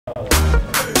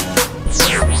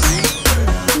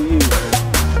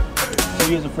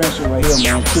differential right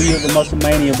here, man. 2 years of Muscle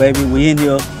Mania, baby. We in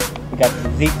here. We got the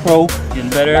Physique Pro. Getting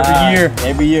better every year.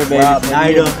 Every year, baby.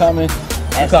 Niter coming.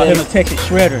 We call him a Texas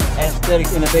Shredder.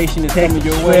 Aesthetics innovation is coming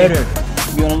your way.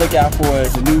 Be on the lookout for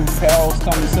the new apparels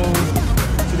coming soon.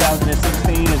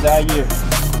 2016 is our year.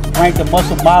 Frank the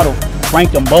Muscle Model.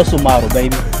 Frank the Muscle Model,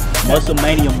 baby. Muscle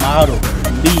Mania Model.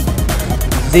 Elite.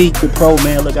 Physique the Pro,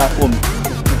 man. Look out for me.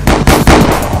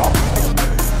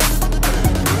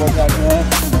 Workout done.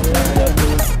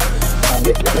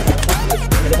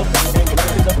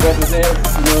 Represent,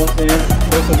 you know what I'm saying?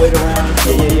 Throw some weight around.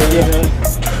 Yeah.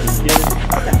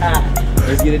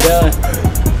 Let's get it done.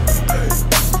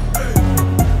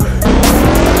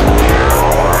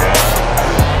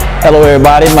 Hello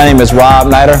everybody, my name is Rob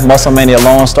Niter, Muscle Mania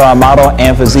Lone Star Model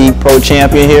and Physique Pro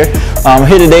Champion here. I'm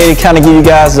here today to kind of give you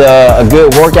guys a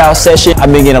good workout session.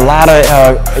 I've been getting a lot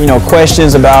of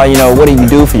questions about what do you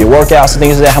do for your workouts and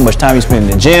things like that, how much time you spend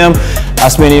in the gym. I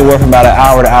spend anywhere from about an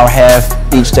hour to hour and a half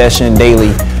each session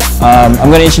daily. I'm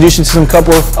going to introduce you to some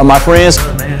couple of my friends.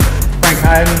 Frank,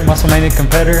 Muscle Mania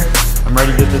competitor. I'm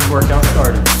ready to get this workout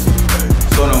started.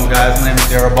 What's going on, guys? My name is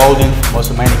Darrell Bolden,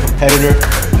 Muscle Mania competitor.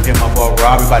 I'm here with my boy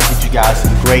Rob. We're about to teach you guys some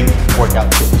great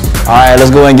workout tips. All right, let's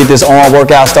go ahead and get this arm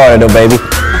workout started, though, baby.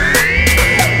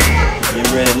 Get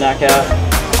ready to knock out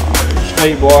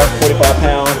straight bar, 45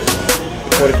 pounds,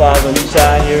 45 on each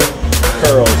side here,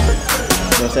 curls.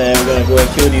 You know what I'm saying? We're gonna go ahead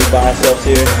and kill these biceps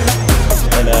here.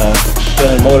 And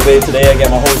feeling motivated today. I got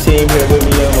my whole team here with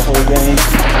me, my whole gang.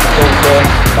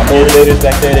 My motivators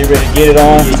back there, they ready to get it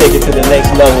on, take it to the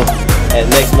next level at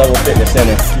Next Level Fitness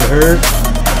Center. You heard?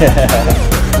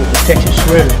 With the Texas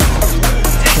Shredder.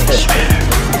 Texas Shredder.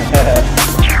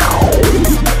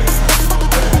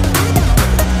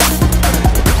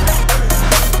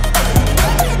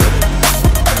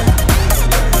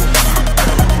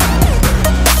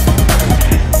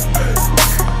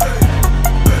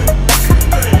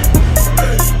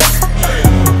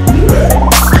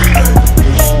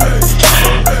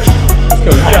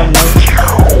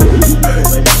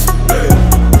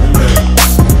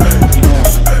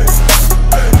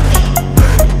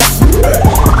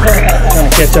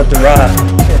 Catch up to Rod.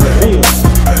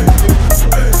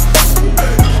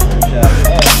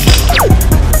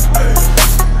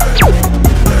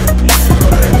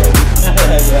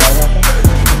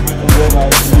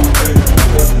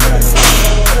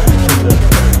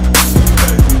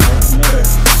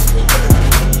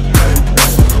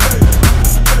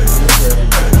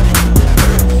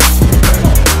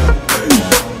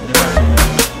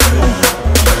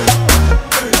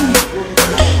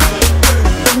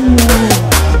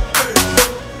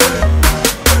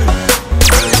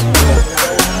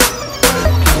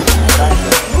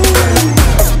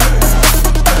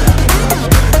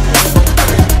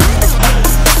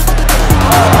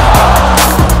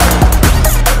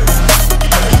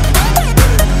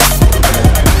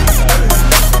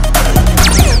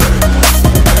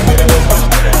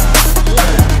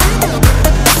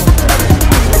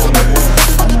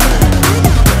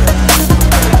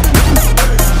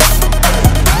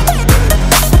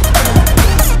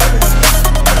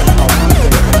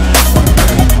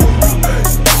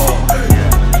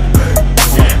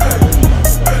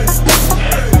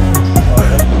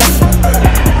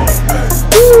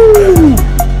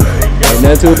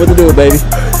 Nothing to it but to do it, baby.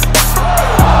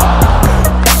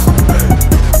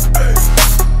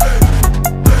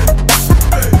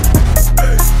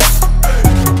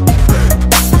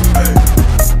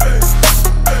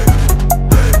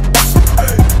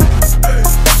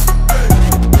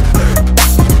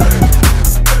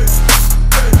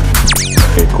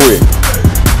 Okay, quick.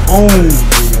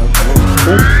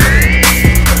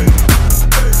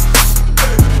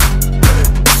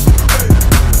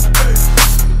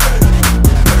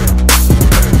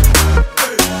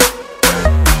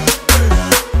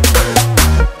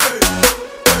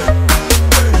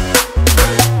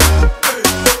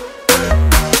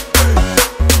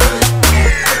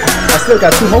 Still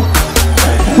got 2 more.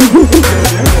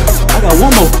 I got 1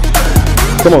 more.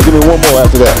 Come on, give me 1 more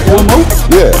after that. 1 more?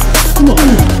 Yeah. Come on.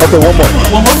 Okay, 1 more.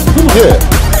 1 more? Come on. Yeah.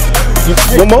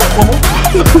 1 more? 1 more.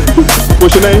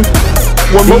 What's your name?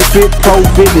 1 more? Fit Pro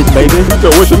Fitness, baby.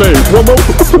 So what's your name? 1 more?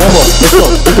 1 more. Let's go.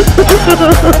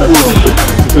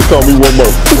 Just call me 1 more.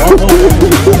 1 more.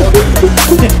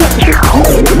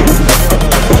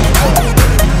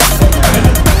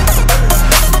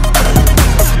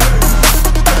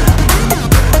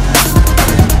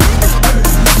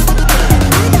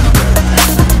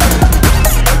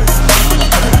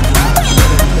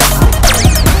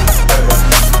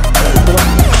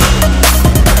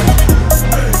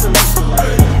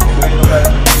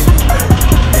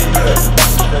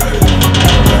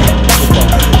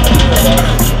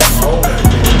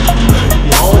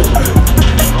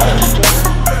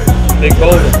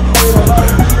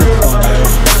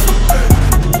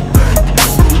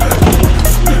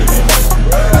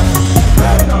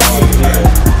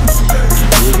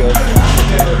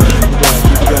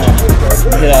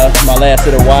 last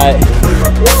set of wide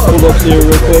pull-ups here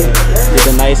real quick. Get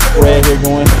a nice spread here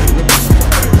going.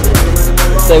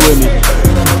 Stay with me.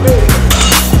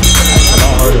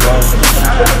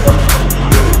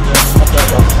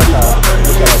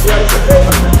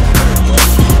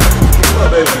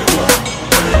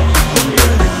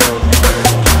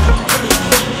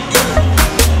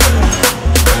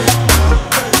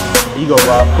 You go,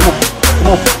 Rob. Come on. Come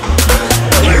on.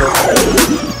 There you go.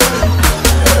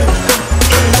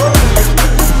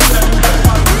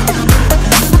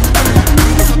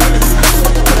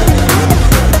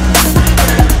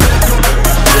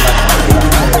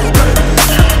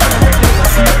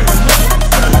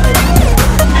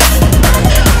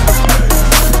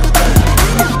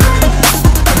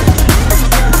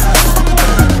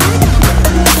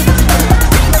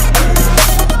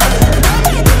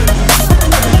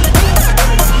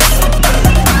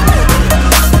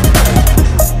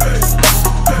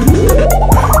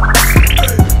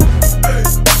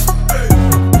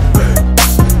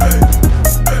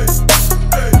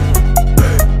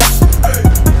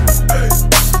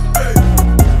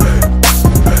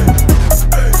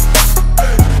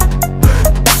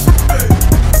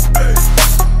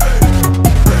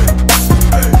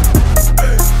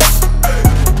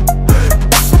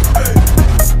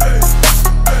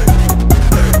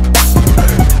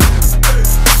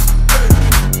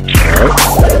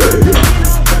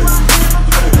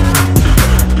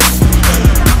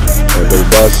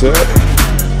 Bicep.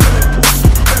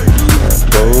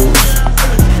 Pose.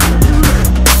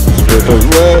 Spread those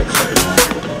legs.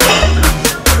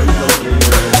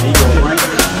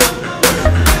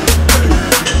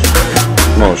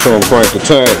 Come on, show them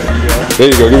FrankthTank. There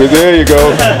you go. Give me. There you go.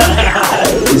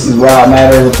 This is Rob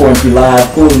Niter reporting to you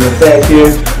live, full in effect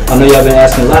here. I know y'all been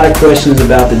asking a lot of questions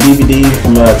about the DVD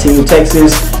from Team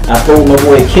Texas. I spoke with my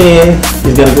boy Ken.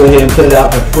 He's gonna go ahead and put it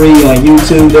out for free on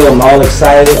YouTube though. I'm all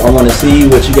excited. I wanna see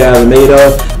what you guys are made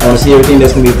of. I wanna see everything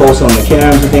that's gonna be posted on the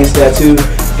cams and things like that too.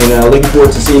 And looking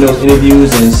forward to seeing those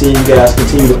interviews and seeing you guys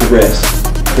continue to progress.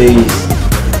 Peace.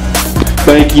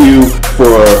 Thank you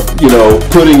for,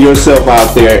 putting yourself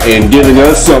out there and giving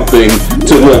us something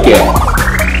to look at.